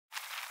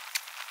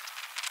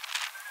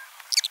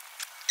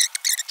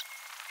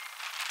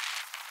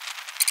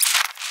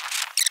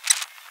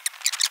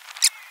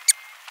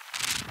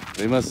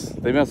They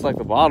must like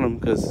the bottom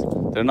because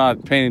they're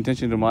not paying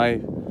attention to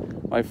my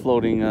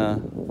floating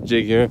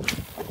jig here.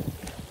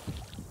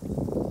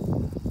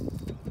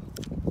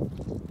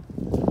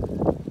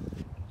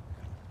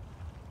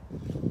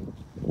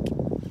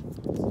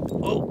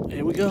 Oh,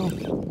 here we go.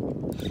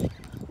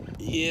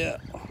 Yeah.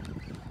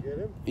 Get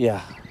him?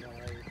 Yeah.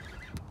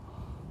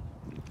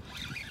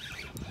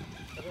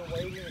 I've been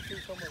waiting to see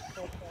someone catch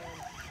on.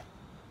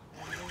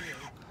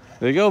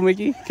 There you go,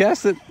 Mickey.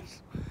 Cast it.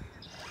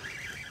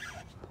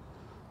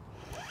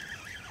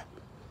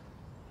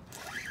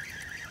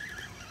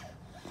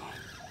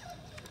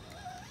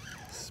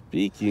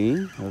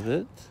 Speaking of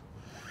it,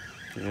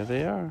 there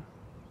they are.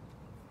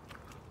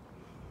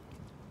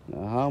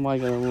 Now, how am I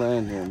going to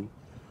land him?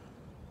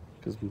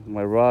 Because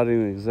my rod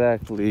ain't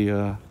exactly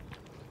a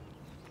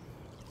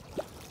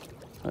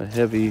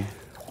heavy.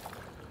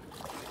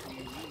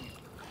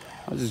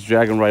 I'll just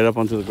drag him right up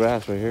onto the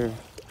grass right here.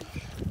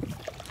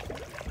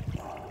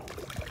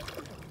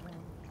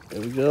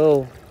 There we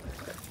go.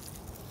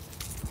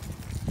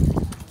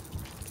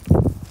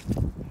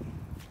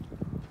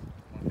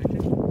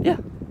 Yeah.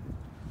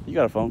 You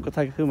got a phone. Go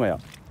take a Kume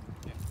out.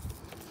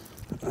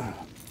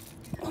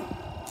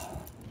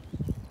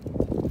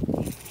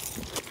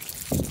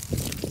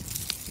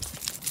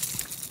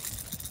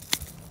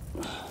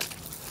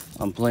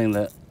 I'm playing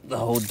the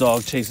whole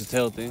dog chase the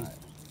tail thing.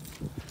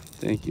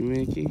 Thank you,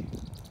 Mickey.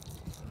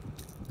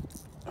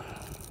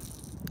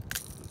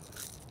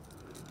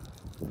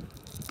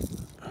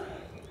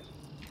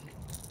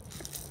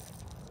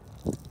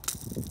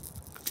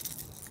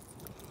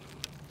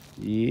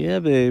 Yeah,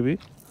 baby.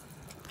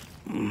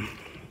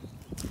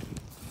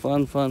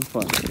 Fun, fun,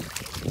 fun.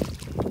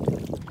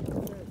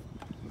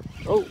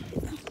 Oh.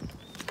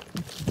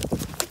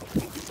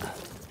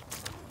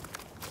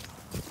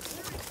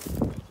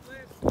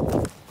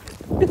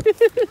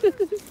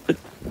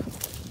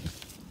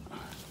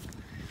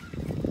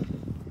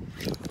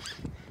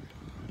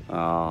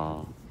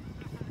 Oh.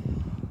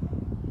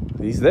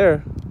 He's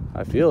there.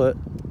 I feel it.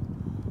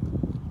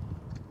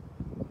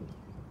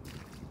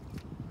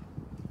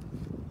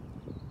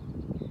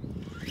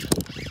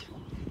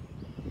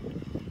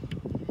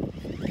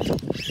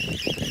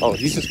 Oh,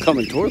 he's just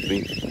coming towards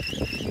me.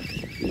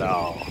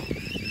 No.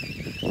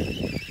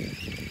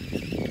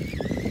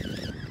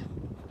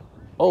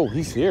 Oh,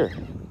 he's here.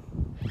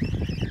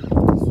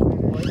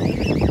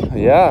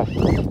 Yeah.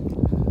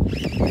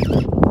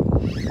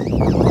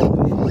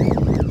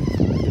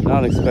 Did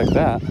not expect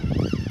that.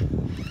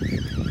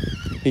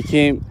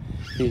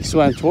 He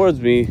swam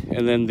towards me,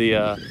 and then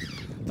the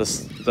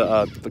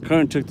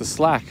current took the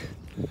slack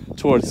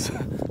towards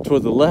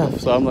the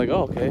left. So I'm like,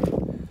 oh, okay.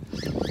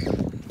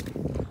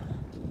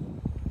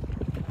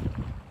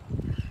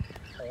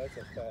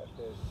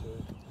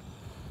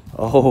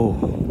 Oh,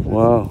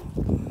 wow.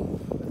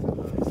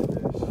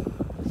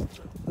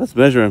 Let's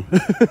measure him.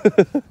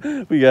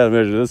 We gotta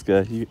measure this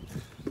guy.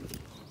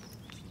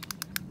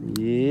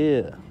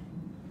 Yeah.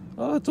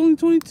 Oh, it's only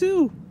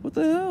 22. What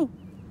the hell?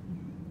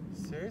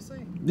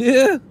 Seriously?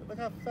 Yeah. Look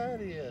how fat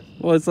he is.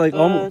 Well, it's like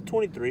almost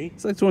 23.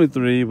 It's like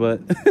 23,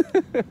 but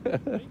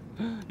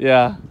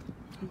yeah.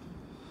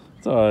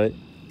 It's all right.